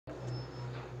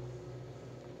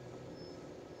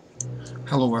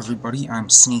Hello everybody, I'm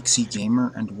Sneaksy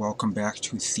Gamer and welcome back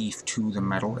to Thief 2 The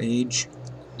Metal Age.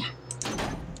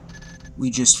 We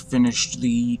just finished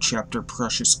the chapter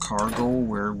Precious Cargo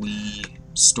where we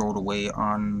stowed away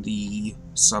on the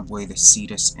subway the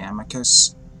Cetus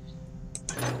Amicus.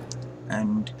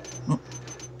 And... oh,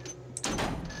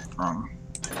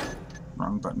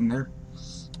 wrong button there.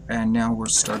 And now we're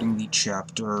starting the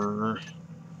chapter...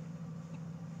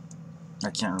 I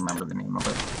can't remember the name of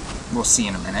it. We'll see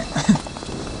in a minute.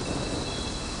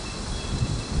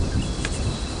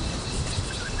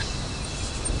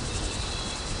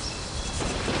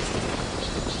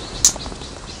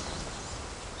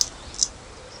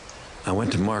 I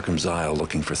went to Markham's Isle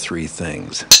looking for three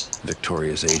things: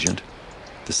 Victoria's agent,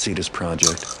 the Cetus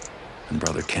Project, and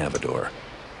Brother Cavador.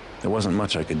 There wasn't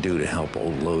much I could do to help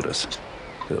old Lotus,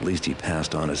 but at least he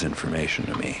passed on his information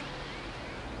to me.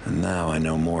 And now I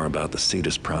know more about the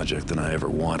Cetus Project than I ever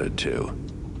wanted to.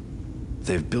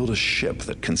 They've built a ship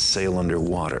that can sail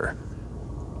underwater.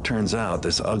 Turns out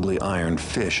this ugly iron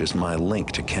fish is my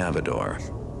link to Cavador.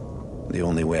 The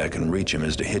only way I can reach him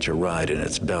is to hitch a ride in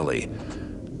its belly.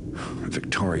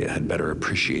 Victoria had better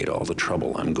appreciate all the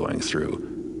trouble I'm going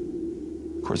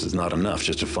through. Of course, it's not enough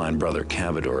just to find Brother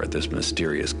Cavador at this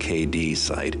mysterious KD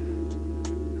site.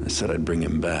 I said I'd bring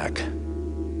him back.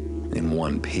 In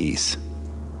one piece.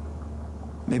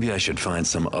 Maybe I should find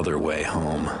some other way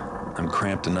home. I'm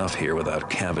cramped enough here without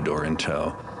Cavador in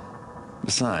tow.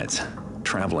 Besides,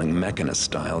 traveling mechanist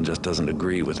style just doesn't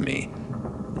agree with me.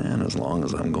 And as long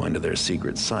as I'm going to their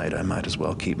secret site, I might as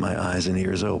well keep my eyes and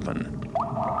ears open.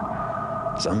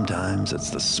 Sometimes it's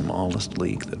the smallest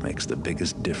leak that makes the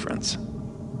biggest difference.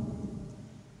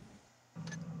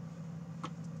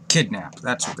 Kidnap,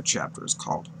 that's what the chapter is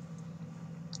called.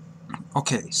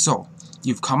 Okay, so,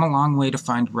 you've come a long way to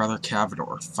find Brother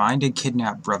Cavador. Find and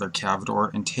kidnap Brother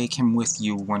Cavador and take him with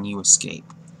you when you escape.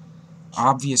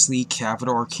 Obviously,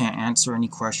 Cavador can't answer any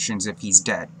questions if he's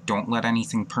dead. Don't let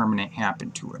anything permanent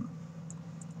happen to him.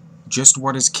 Just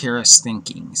what is Karis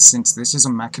thinking? Since this is a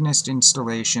mechanist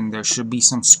installation, there should be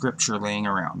some scripture laying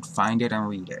around. Find it and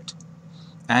read it.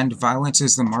 And violence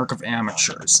is the mark of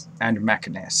amateurs and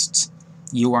mechanists.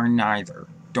 You are neither.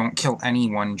 Don't kill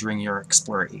anyone during your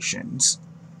explorations.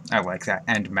 I like that.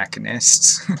 And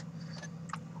mechanists.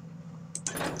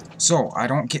 So, I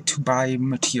don't get to buy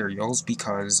materials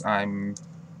because I'm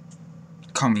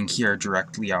coming here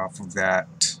directly off of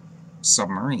that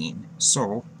submarine.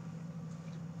 So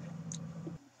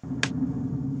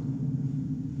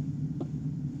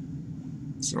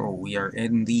we are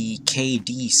in the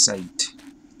KD site.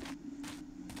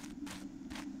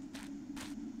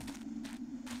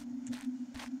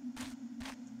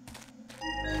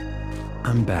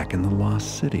 I'm back in the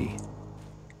Lost City.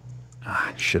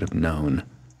 I should have known.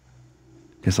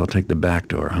 Guess I'll take the back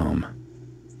door home.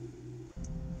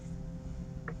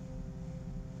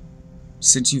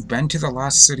 Since you've been to the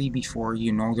Lost City before,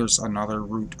 you know there's another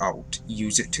route out.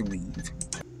 Use it to leave.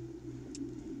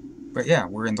 But yeah,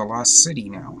 we're in the Lost City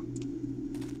now.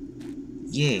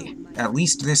 Yay. At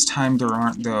least this time there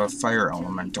aren't the fire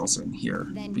elementals in here,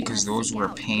 because those were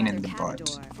a pain in the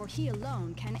butt. For he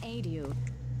alone can aid you.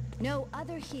 No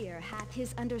other here hath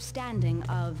his understanding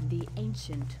of the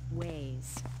ancient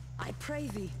ways. I pray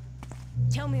thee,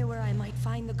 tell me where I might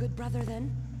find the good brother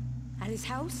then? At his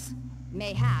house?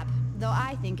 Mayhap, though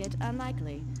I think it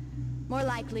unlikely. More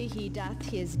likely he doth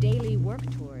his daily work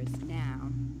tours now.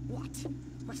 What?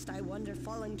 Must I wander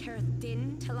fallen Careth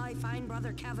Din till I find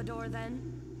Brother Cavador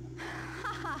then?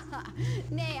 Ha ha ha!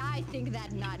 Nay, I think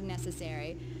that not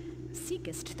necessary.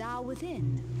 Seekest thou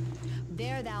within?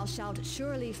 There thou shalt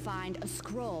surely find a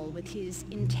scroll with his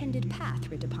intended path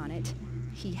writ upon it.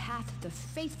 He hath the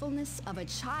faithfulness of a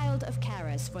child of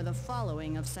Karis for the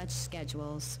following of such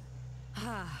schedules.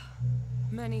 Ah,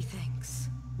 many thanks.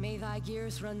 May thy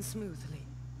gears run smoothly.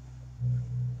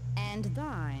 And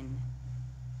thine.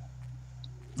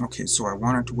 Okay, so I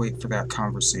wanted to wait for that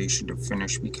conversation to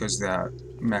finish because that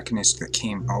mechanist that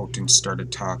came out and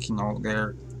started talking out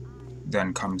there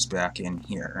then comes back in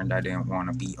here, and I didn't want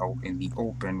to be out in the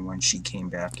open when she came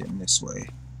back in this way.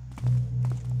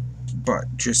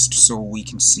 But just so we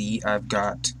can see, I've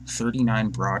got 39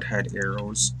 broadhead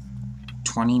arrows,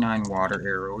 29 water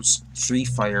arrows, 3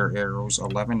 fire arrows,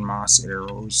 11 moss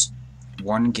arrows,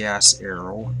 1 gas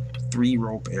arrow, 3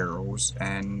 rope arrows,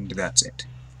 and that's it.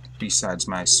 Besides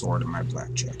my sword and my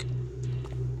blackjack.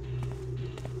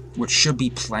 Which should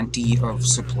be plenty of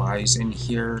supplies in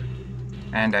here,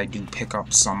 and I do pick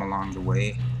up some along the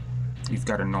way. You've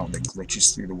got a note that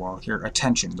glitches through the wall here.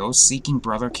 Attention, those seeking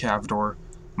Brother Cavador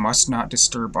must not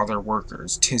disturb other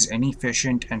workers. 'Tis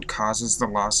inefficient and causes the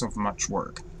loss of much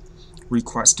work.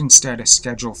 Request instead a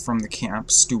schedule from the camp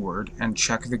steward, and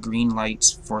check the green lights,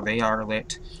 for they are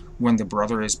lit when the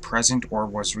brother is present or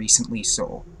was recently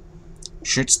so.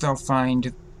 Shouldst thou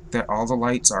find that all the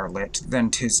lights are lit, then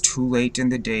 'tis too late in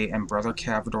the day, and Brother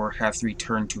Cavador hath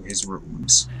returned to his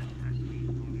rooms.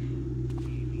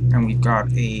 And we've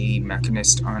got a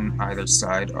mechanist on either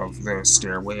side of the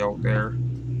stairway out there,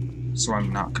 so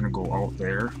I'm not going to go out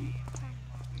there.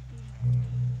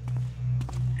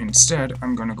 Instead,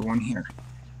 I'm going to go in here.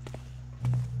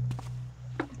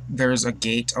 There's a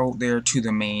gate out there to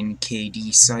the main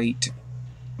KD site,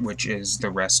 which is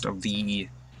the rest of the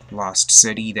Lost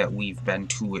City that we've been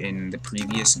to in the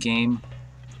previous game.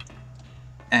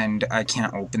 And I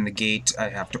can't open the gate. I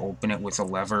have to open it with a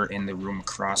lever in the room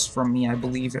across from me, I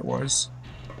believe it was.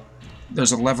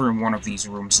 There's a lever in one of these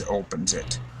rooms that opens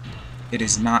it. It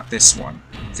is not this one.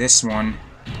 This one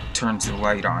turns the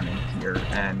light on in here,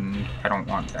 and I don't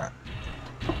want that.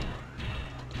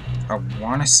 I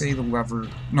want to say the lever...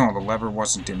 No, the lever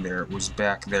wasn't in there. It was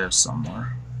back there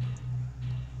somewhere.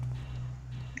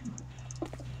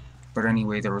 But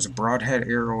anyway, there was a broadhead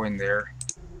arrow in there.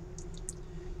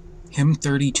 Hymn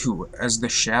 32. As the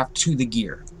shaft to the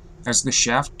gear. As the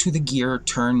shaft to the gear,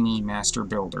 turn me, master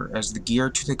builder. As the gear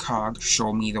to the cog,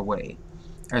 show me the way.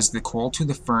 As the coal to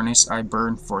the furnace, I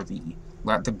burn for thee.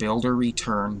 Let the builder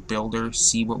return. Builder,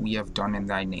 see what we have done in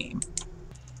thy name.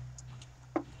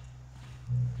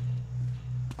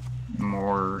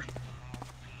 More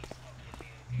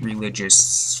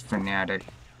religious, fanatic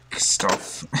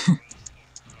stuff.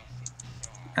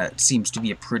 That seems to be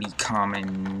a pretty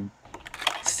common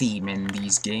theme in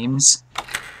these games.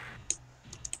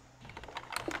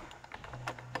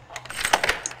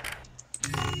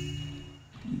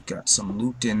 We've got some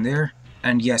loot in there.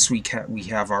 And yes, we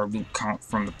have our loot count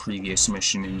from the previous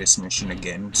mission in this mission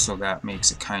again, so that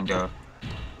makes it kinda...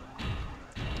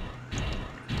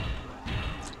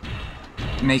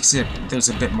 there's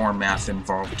a bit more math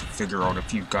involved to figure out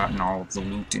if you've gotten all of the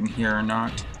loot in here or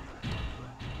not.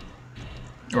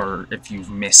 Or if you've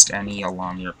missed any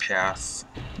along your path.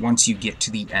 Once you get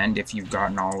to the end, if you've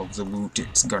gotten all of the loot,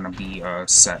 it's gonna be a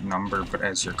set number, but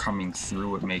as you're coming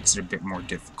through, it makes it a bit more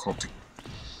difficult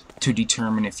to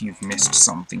determine if you've missed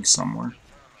something somewhere.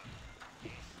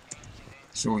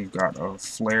 So we've got a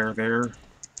flare there.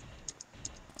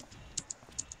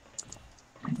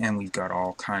 And we've got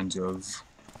all kinds of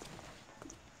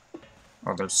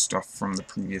other stuff from the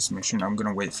previous mission. I'm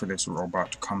gonna wait for this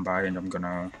robot to come by and I'm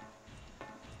gonna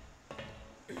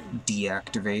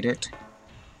deactivate it.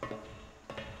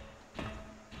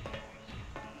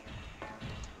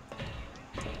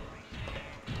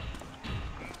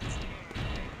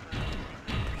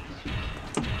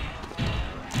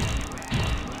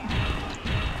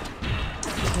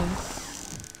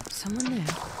 Someone there.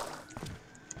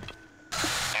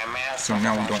 So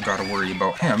now we don't gotta worry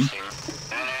about him.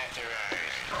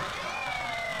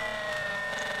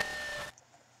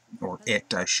 Or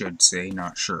it, I should say.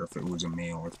 Not sure if it was a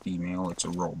male or female. It's a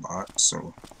robot,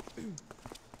 so...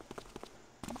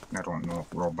 I don't know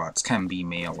if robots can be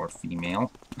male or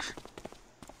female.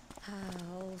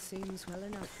 All seems well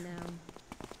enough now.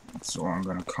 So I'm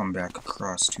gonna come back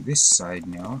across to this side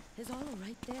now. Is all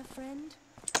right there, friend?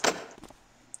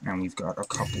 And we've got a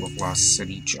couple of Lost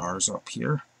City jars up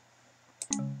here.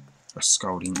 A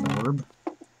scouting orb.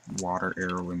 Water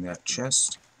arrow in that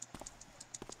chest.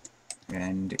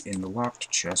 And in the locked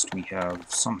chest we have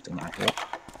something, I hope.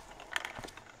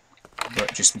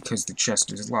 But just because the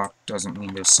chest is locked doesn't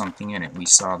mean there's something in it. We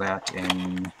saw that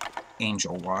in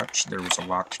Angel Watch. There was a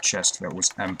locked chest that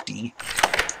was empty.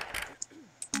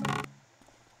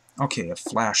 Okay, a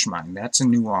flash mine. That's a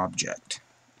new object.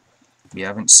 We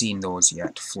haven't seen those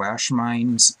yet. Flash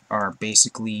mines are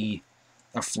basically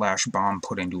a flash bomb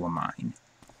put into a mine.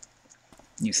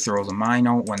 You throw the mine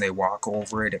out, when they walk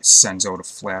over it, it sends out a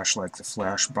flash like the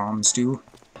flash bombs do.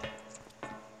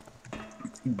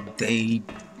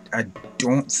 I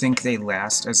don't think they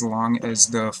last as long as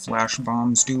the flash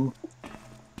bombs do.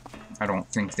 I don't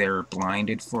think they're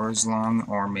blinded for as long,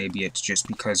 or maybe it's just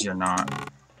because you're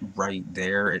not right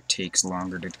there, it takes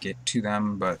longer to get to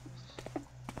them, but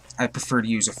I prefer to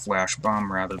use a flash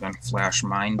bomb rather than a flash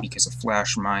mine, because a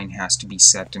flash mine has to be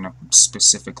set in a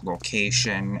specific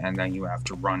location, and then you have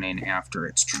to run in after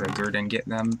it's triggered and get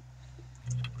them.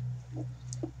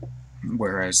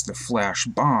 Whereas the flash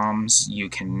bombs, you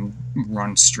can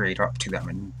run straight up to them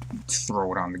and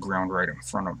throw it on the ground right in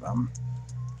front of them.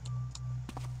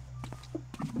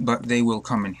 But they will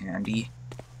come in handy.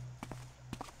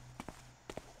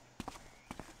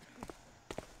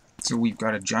 So we've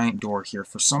got a giant door here.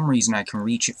 For some reason I can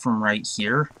reach it from right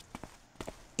here,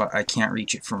 but I can't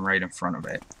reach it from right in front of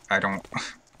it. I don't...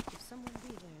 If someone be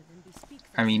there, then bespeak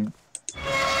I mean,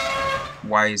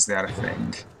 why is that a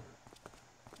thing?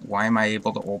 Why am I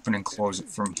able to open and close it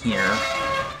from here,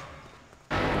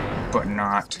 but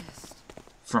not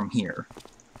from here?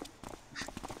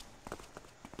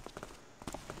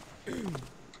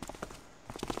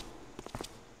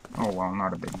 Oh well,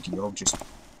 not a big deal,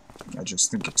 I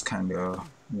just think it's kinda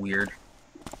weird.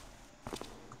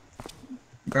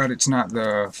 But it's not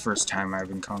the first time I've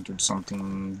encountered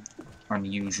something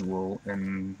unusual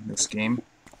in this game.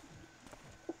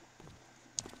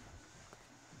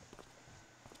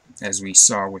 As we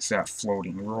saw with that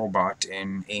floating robot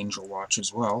in Angel Watch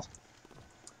as well.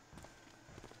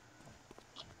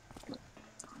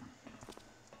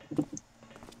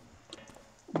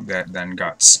 That then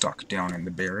got stuck down in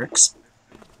the barracks.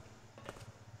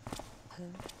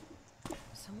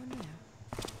 someone there.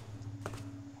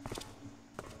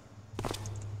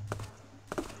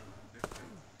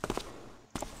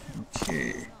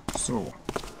 Okay, so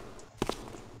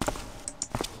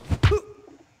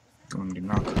going to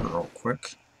knock her out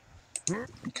quick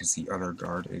because the other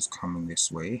guard is coming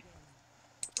this way.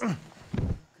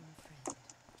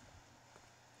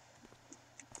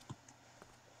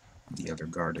 The other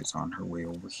guard is on her way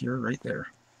over here, right there.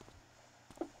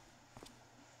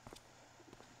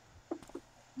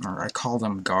 Or I call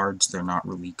them guards, they're not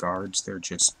really guards, they're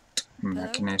just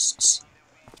mechanists.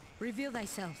 Reveal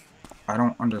thyself. I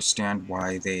don't understand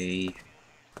why they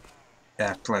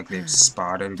act like they've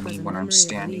spotted me when I'm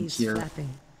standing here.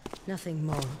 Flapping. Nothing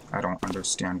more. I don't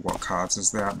understand what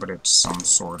causes that, but it's some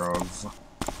sort of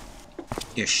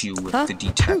issue with the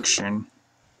detection.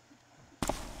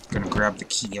 Gonna grab the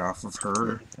key off of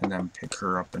her and then pick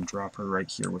her up and drop her right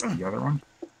here with the other one.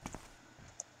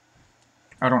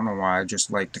 I don't know why, I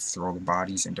just like to throw the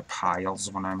bodies into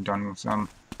piles when I'm done with them.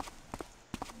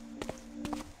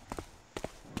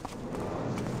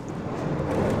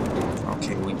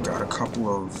 Okay, we've got a couple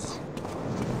of,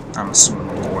 I'm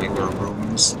assuming, boiler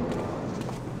rooms,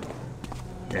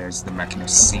 as the mechanists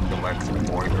seem to like the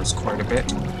boilers quite a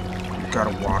bit. We've got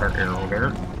a water arrow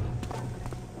there.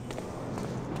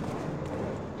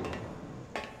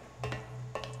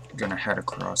 Gonna head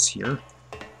across here,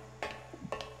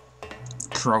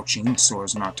 crouching so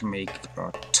as not to make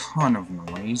a ton of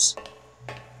noise,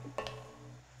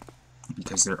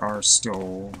 because there are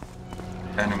still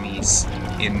enemies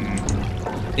in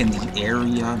the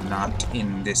area, not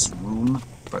in this room,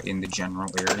 but in the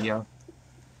general area.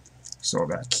 So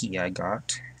that key I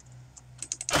got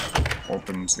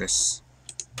opens this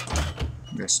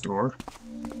door.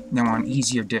 Now on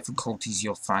easier difficulties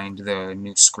you'll find the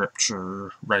new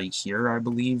scripture right here, I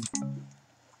believe.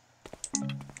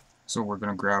 So we're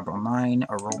gonna grab a mine,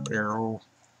 a rope arrow,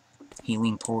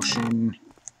 healing potion,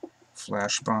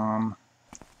 flash bomb,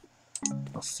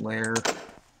 a flare,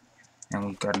 and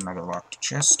we've got another locked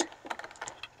chest.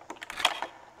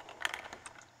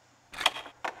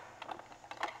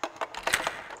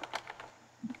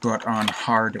 But on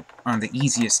the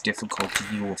easiest difficulty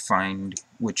you will find,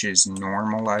 which is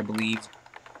normal, I believe.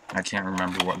 I can't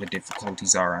remember what the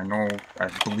difficulties are. I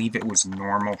believe it was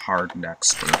normal, hard, and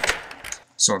expert.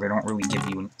 So they don't really give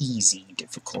you an easy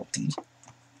difficulty.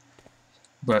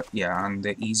 But yeah, on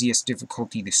the easiest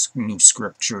difficulty, this new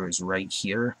scripture is right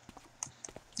here.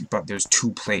 But there's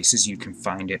two places you can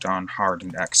find it on hard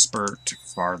and expert,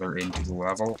 farther into the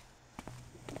level.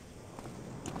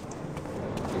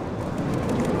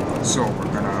 So we're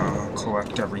gonna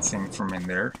collect everything from in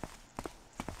there.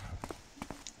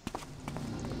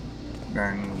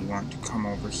 Then we want to come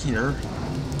over here,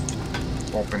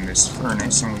 open this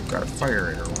furnace, and we've got a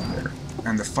fire arrow in there.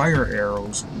 And the fire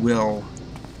arrows will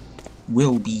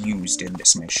be used in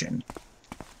this mission,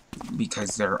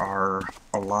 because there are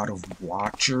a lot of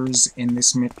watchers in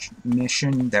this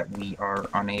mission that we are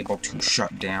unable to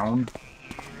shut down.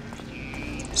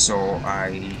 So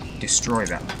I destroy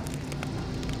them.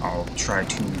 I'll try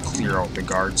to clear out the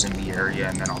guards in the area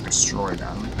and then I'll destroy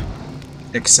them.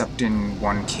 Except in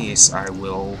one case I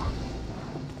will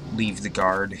leave the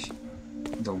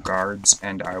guards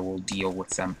and I will deal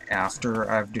with them after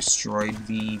I've destroyed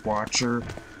the watcher,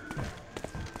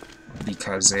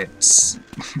 because it's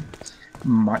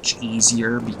much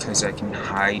easier, because I can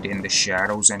hide in the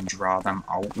shadows and draw them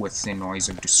out with the noise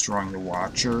of destroying the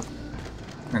watcher.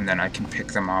 And then I can pick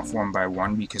them off one by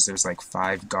one, because there's like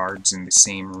 5 guards in the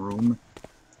same room.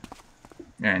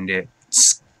 And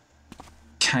it's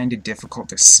kind of difficult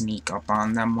to sneak up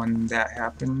on them when that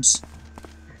happens.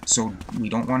 So we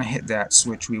don't want to hit that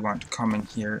switch, we want to come in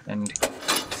here and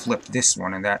flip this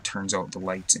one, and that turns out the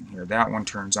lights in here. That one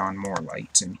turns on more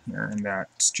lights in here, and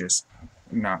that's just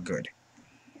not good.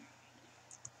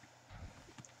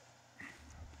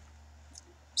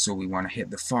 So we want to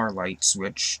hit the far light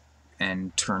switch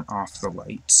and turn off the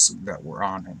lights that were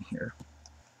on in here.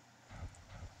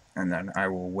 And then I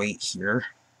will wait here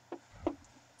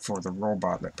for the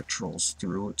robot that patrols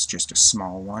through. It's just a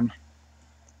small one.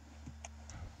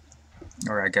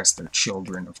 Or I guess they're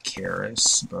children of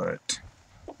Karis, but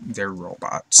they're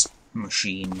robots,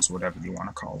 machines, whatever you want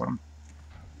to call them.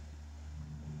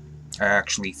 I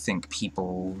actually think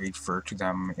people refer to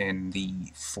them in the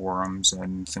forums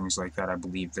and things like that. I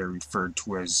believe they're referred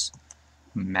to as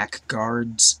mech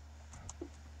guards.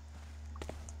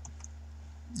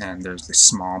 And there's the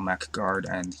small mech guard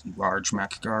and the large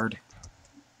mech guard.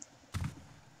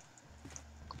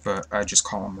 But I just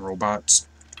call them robots.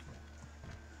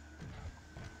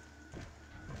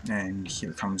 And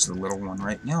here comes the little one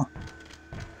right now.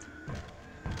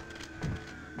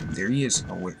 There he is.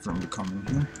 I'll wait for him to come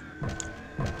in here.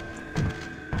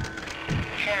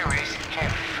 Karis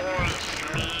have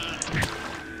forced me.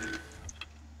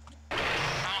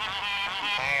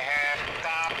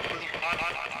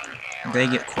 They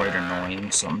get quite annoying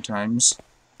sometimes.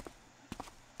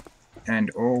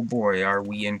 And oh boy, are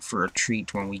we in for a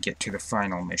treat when we get to the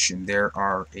final mission. There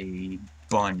are a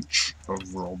bunch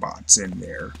of robots in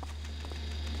there.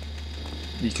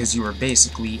 Because you are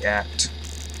basically at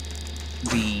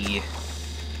the...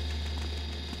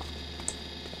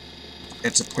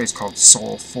 It's a place called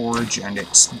Soul Forge, and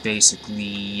it's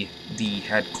basically the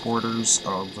headquarters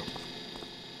of...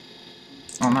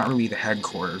 Well, not really the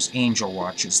headquarters. Angel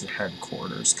Watch is the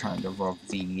headquarters, kind of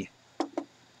the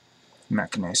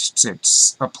mechanists.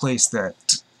 It's a place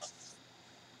that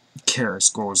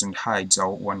Karis goes and hides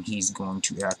out when he's going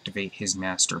to activate his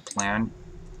master plan.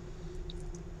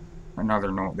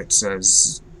 Another note that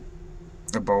says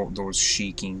about those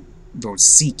seeking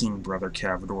Brother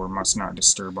Cavador must not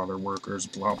disturb other workers,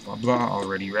 blah blah blah.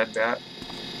 Already read that.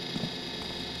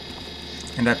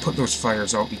 And I put those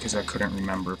fires out because I couldn't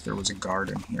remember if there was a guard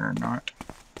in here or not.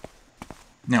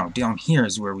 Now, down here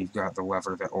is where we've got the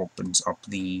lever that opens up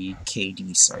the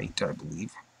KD site, I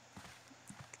believe.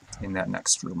 In that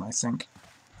next room, I think.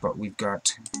 But we've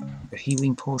got the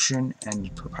healing potion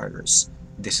and papyrus.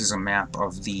 This is a map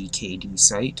of the KD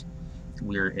site.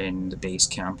 We're in the base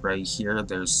camp right here.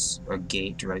 There's a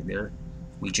gate right there.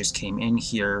 We just came in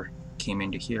here, came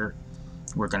into here.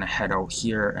 We're gonna head out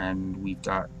here, and we've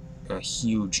got a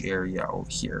huge area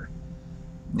out here.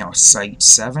 Now, Site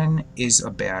 7 is a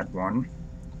bad one.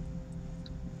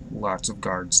 Lots of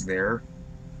guards there.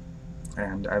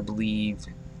 And I believe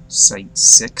Site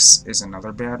 6 is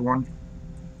another bad one.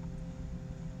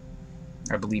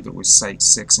 I believe it was Site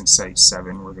 6 and Site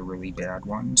 7 were the really bad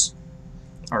ones.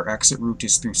 Our exit route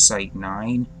is through Site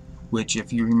 9, which,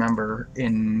 if you remember,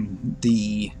 in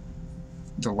the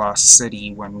Lost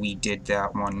City, when we did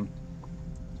that one,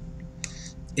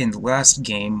 in the last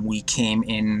game, we came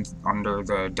in under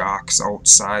the docks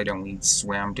outside, and we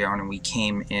swam down, and we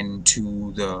came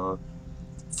into the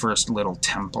first little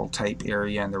temple-type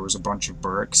area, and there was a bunch of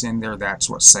barracks in there. That's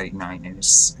what Site 9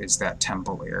 is that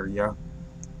temple area.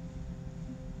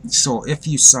 So if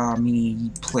you saw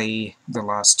me play the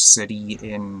Lost City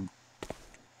in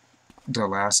the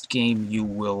last game, you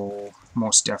will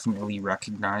most definitely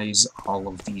recognize all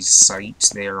of these sites.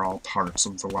 They are all parts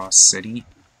of the Lost City.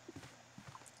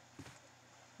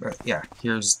 But yeah,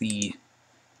 here's the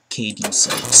KD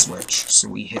site switch. So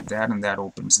we hit that, and that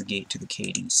opens the gate to the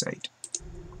KD site.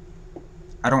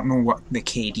 I don't know what the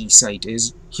KD site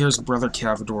is. Here's Brother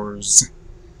Cavador's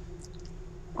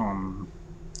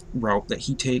route that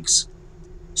he takes.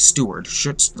 Steward,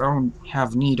 shouldst thou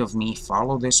have need of me,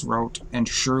 follow this route, and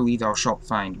surely thou shalt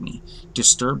find me.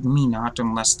 Disturb me not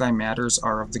unless thy matters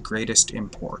are of the greatest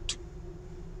import.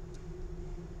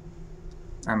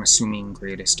 I'm assuming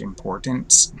greatest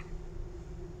importance.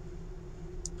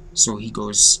 So he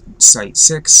goes Site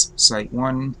 6, Site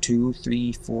 1, 2,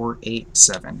 3, 4, 8,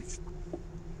 7.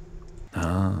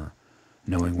 Ah,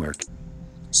 knowing where...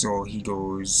 So he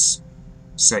goes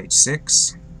Site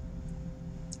 6,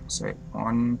 Site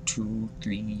 1, 2,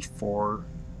 3, 4,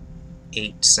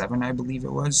 8, 7, I believe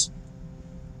it was.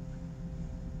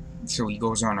 So he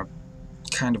goes on a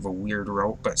kind of a weird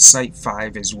route, but Site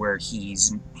 5 is where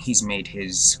he's made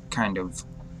his kind of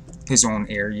his own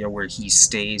area where he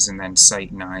stays, and then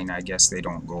Site 9, I guess they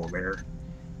don't go there.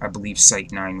 I believe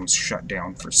Site 9 was shut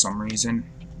down for some reason.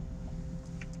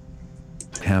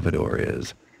 Cavador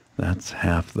is. That's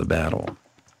half the battle.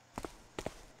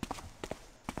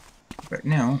 But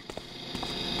now,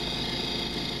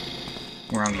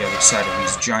 we're on the other side of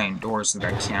these giant doors that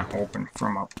I can't open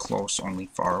from up close, only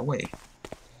far away.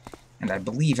 And I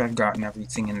believe I've gotten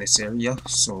everything in this area,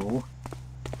 so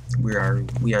we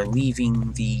are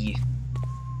leaving the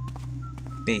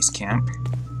base camp.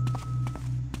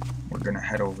 We're gonna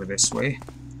head over this way.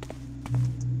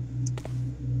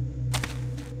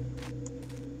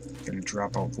 Gonna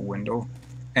drop out the window.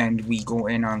 And we go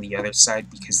in on the other side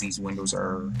because these windows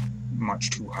are much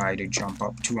too high to jump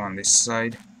up to on this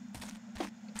side.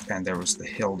 And there was the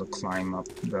hill to climb up,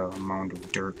 the amount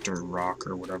of dirt or rock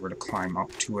or whatever to climb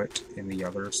up to it in the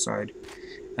other side.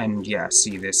 And yeah,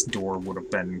 see, this door would have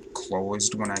been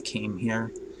closed when I came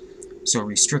here. So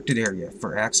restricted area.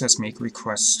 For access, make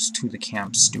requests to the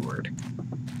camp steward.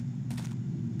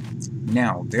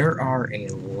 Now, there are a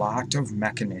lot of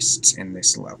mechanists in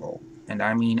this level. And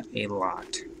I mean a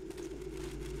lot.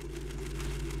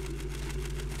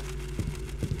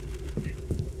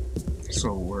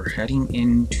 So we're heading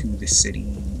into the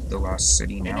city, the lost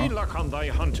city now. Any luck on thy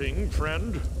hunting,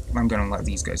 friend? I'm gonna let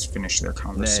these guys finish their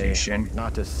conversation. Nay,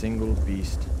 not a single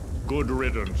beast. Good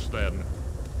riddance, then.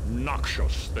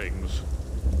 Noxious things.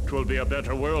 'Twill be a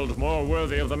better world, more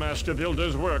worthy of the Master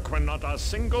Builder's work, when not a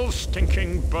single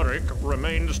stinking burrick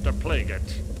remains to plague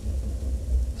it.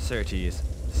 Certes,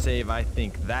 save I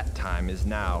think that time is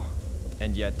now.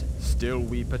 And yet, still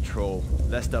we patrol,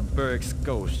 lest a burrick's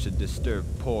ghost should disturb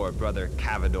poor brother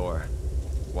Cavador.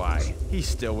 Why, he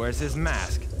still wears his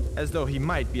mask, as though he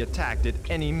might be attacked at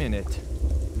any minute.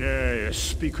 Nay,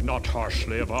 speak not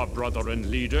harshly of our brother and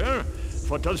leader,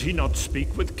 for does he not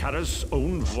speak with Kara's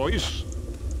own voice?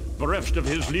 Bereft of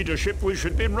his leadership, we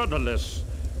should be rudderless.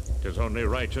 'Tis only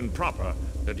right and proper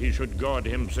that he should guard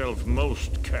himself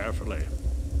most carefully.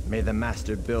 May the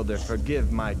Master Builder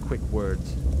forgive my quick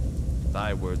words.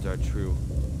 Thy words are true.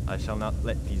 I shall not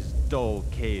let these dull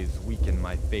caves weaken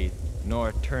my faith,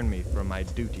 nor turn me from my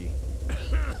duty.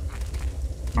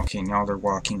 Okay, now they're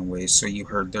walking away, so you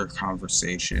heard their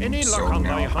conversation. Any so luck on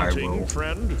now thy I hunting, will,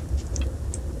 friend?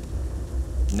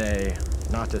 Nay,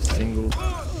 not a single...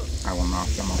 I will knock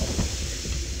them out.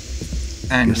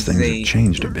 And Guess things have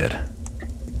changed a bit.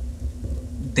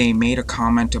 They made a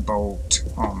comment about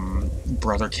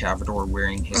Brother Cavador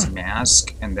wearing his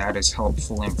mask, and that is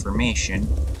helpful information,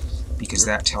 because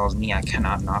that tells me I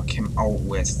cannot knock him out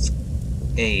with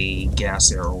a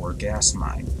gas arrow or gas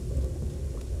mine,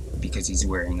 because he's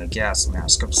wearing a gas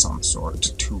mask of some sort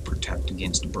to protect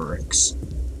against burricks.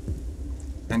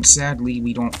 And sadly,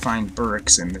 we don't find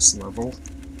burricks in this level.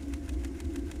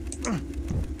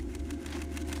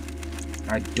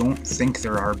 I don't think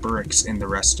there are burricks in the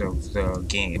rest of the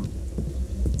game.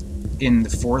 In the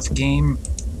 4th game,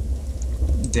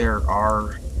 there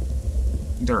are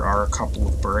a couple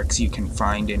of burricks you can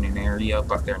find in an area,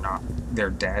 but they're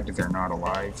dead, they're not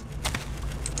alive.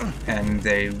 And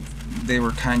they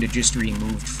were kind of just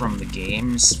removed from the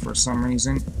games for some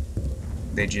reason.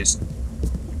 They just,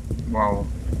 well,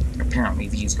 apparently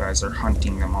these guys are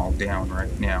hunting them all down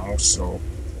right now, so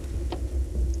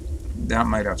that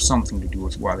might have something to do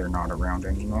with why they're not around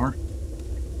anymore.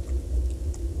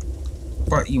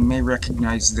 But you may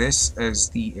recognize this as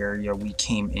the area we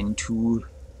came into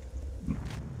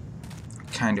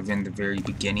kind of in the very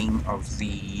beginning of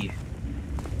the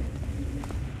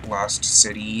Lost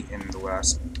City in the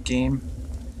last game.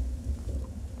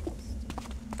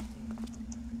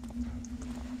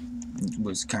 It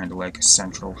was kind of like a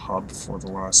central hub for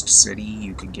the Lost City.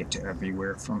 You could get to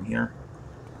everywhere from here.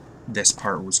 This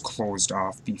part was closed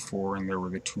off before, and there were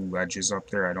the 2 ledges up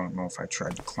there. I don't know if I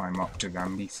tried to climb up to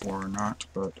them before or not,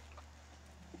 but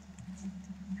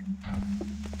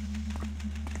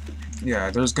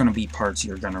yeah, there's gonna be parts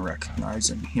you're gonna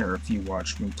recognize in here if you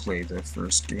watched me play the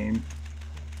first game.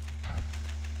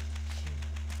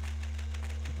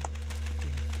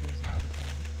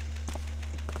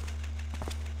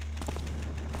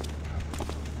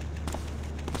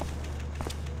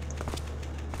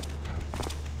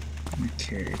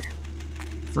 Okay,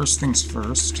 first things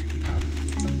first,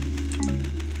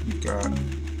 we've got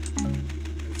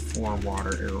 4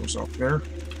 water arrows up there.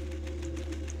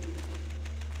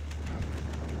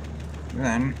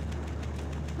 Then,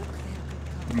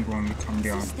 I'm going to come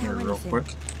down here real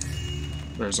quick.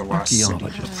 There's a Lost City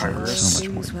Archaeologists are Papyrus.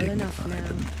 so much more dignified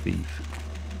than thief.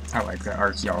 I like that.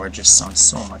 Archaeologist sounds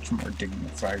so much more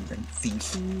dignified than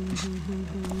thief.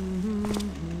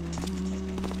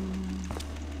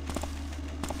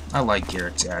 I like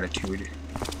Garrett's attitude.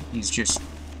 He's just...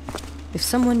 If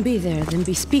someone be there, then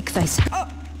bespeak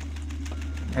thyself.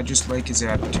 I just like his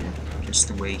attitude. Just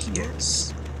the way he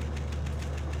is.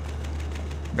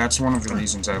 That's one of the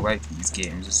reasons I like these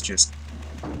games. It's just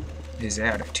his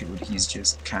attitude. He's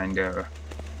just kinda...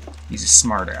 He's a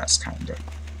smartass, kinda.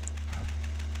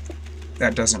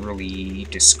 that doesn't really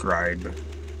describe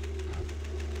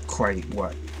quite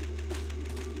what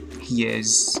he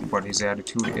is, what his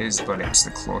attitude is, but it's the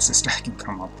closest I can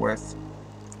come up with.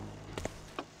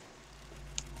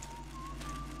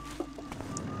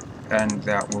 And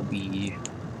that will be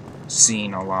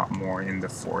seen a lot more in the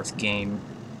 4th game.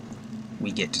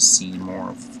 We get to see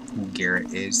more of who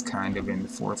Garrett is, kind of, in the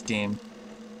 4th game.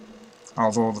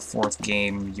 Although the 4th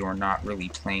game, you're not really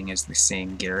playing as the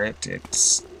same Garrett.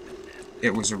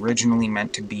 It was originally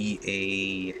meant to be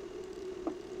a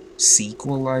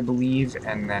sequel, I believe,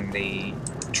 and then they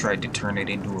tried to turn it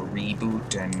into a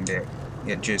reboot, and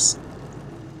it just...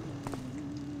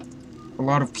 a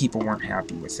lot of people weren't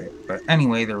happy with it. But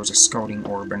anyway, there was a scouting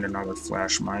orb and another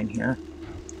flash mine here.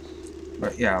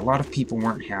 But yeah, a lot of people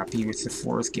weren't happy with the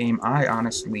 4th game. I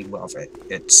honestly love it.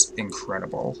 It's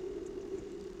incredible.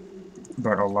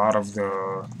 But a lot of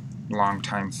the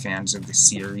longtime fans of the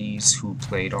series who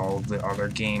played all of the other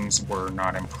games were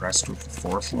not impressed with the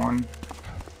 4th one.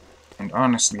 And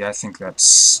honestly, I think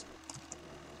that's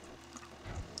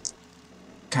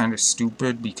kind of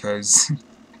stupid, because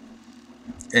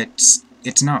it's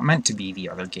not meant to be the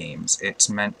other games. It's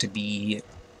meant to be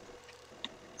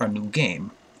a new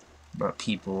game. But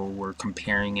people were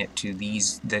comparing it to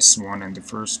this one and the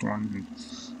first one.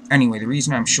 Anyway, the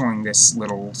reason I'm showing this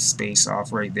little space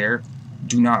off right there,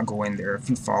 do not go in there. If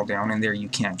you fall down in there, you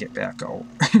can't get back out.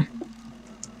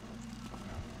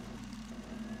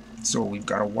 So we've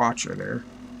got a watcher there.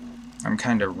 I'm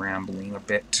kind of rambling a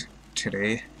bit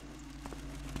today.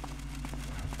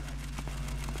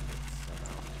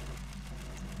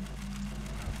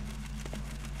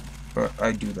 But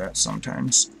I do that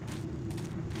sometimes.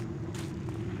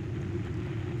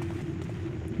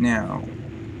 Now,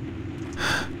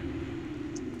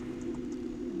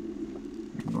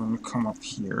 I'm going to come up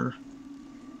here,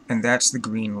 and that's the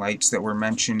green lights that were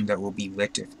mentioned that will be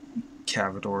lit if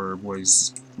Cavador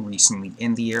was recently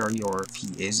in the area, or if he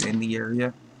is in the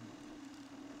area.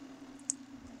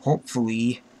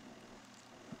 Hopefully,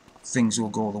 things will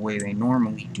go the way they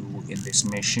normally do in this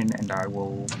mission, and I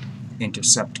will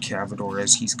intercept Cavador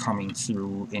as he's coming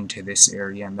through into this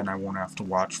area, and then I won't have to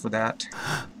watch for that.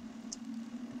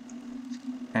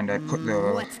 And I put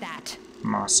the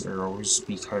moss arrows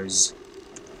because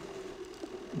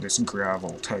this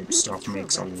gravel type stuff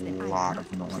makes a lot of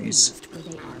noise.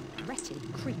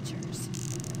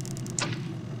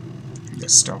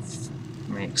 This stuff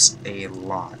makes a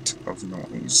lot of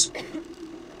noise.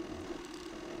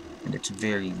 And it's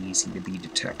very easy to be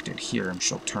detected here, and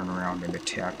she'll turn around and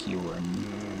attack you,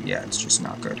 and yeah, it's just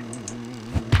not good.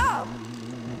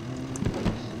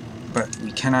 But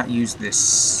we cannot use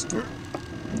this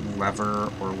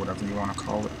lever, or whatever you want to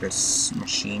call it, this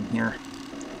machine here.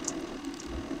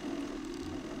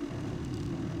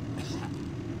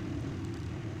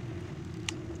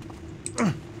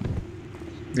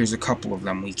 There's a couple of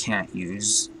them we can't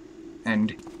use,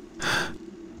 and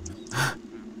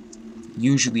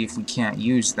usually if we can't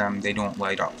use them, they don't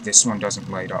light up. This one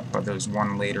doesn't light up, but there's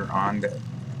one later on that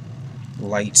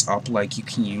lights up like you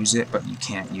can use it, but you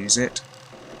can't use it.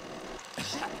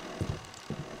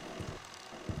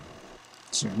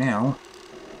 So now,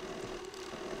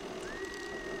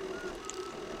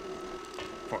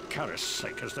 for Karis'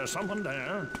 sake, is there someone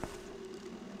there?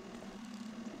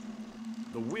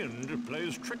 The wind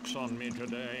plays tricks on me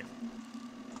today.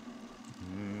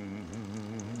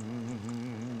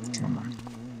 come on.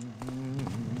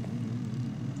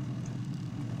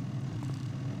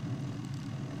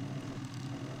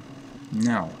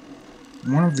 Now,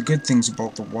 one of the good things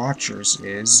about the Watchers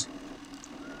is,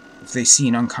 if they see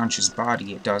an unconscious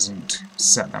body, it doesn't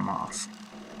set them off.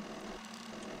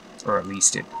 Or at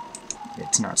least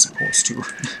it's not supposed to.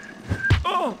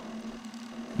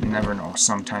 You never know,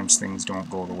 sometimes things don't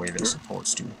go the way they're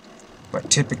supposed to. But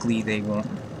typically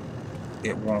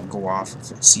it won't go off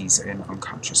if it sees an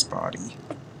unconscious body.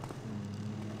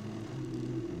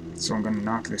 So I'm gonna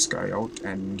knock this guy out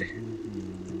and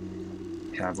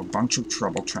have a bunch of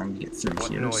trouble trying to get through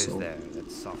here. What noise So there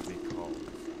that's softly called?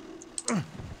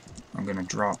 I'm gonna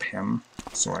drop him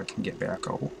so I can get back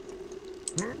out,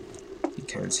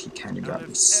 because he kind of got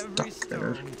me stuck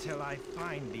there. Until I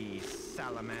find thee,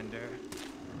 salamander.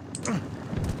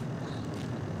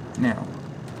 Now,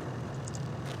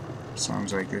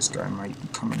 sounds like this guy might be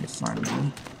coming to find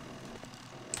me.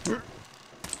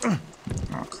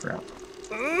 Oh crap.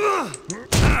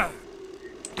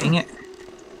 Dang it.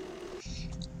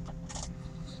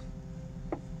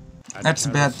 That's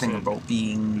the bad thing about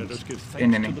being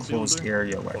in an enclosed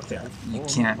area like that. You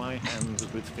can't... my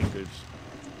hands with fingers,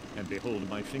 and behold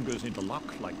my fingers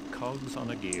interlock like cogs on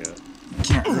a gear. You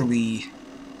can't really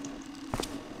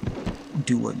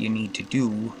do what you need to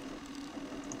do.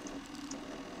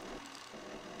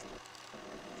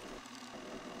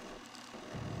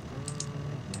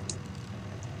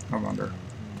 I wonder,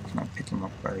 can I pick him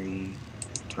up by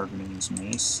targeting his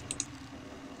mace?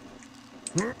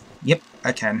 Yep,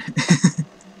 I can.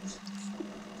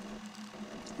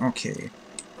 Okay,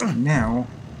 now,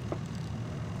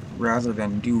 rather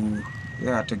than do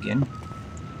that again,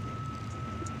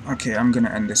 okay, I'm gonna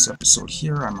end this episode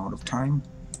here. I'm out of time.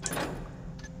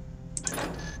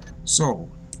 So,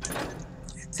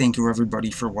 thank you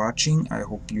everybody for watching. I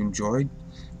hope you enjoyed,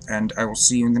 and I will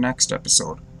see you in the next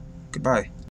episode. Goodbye.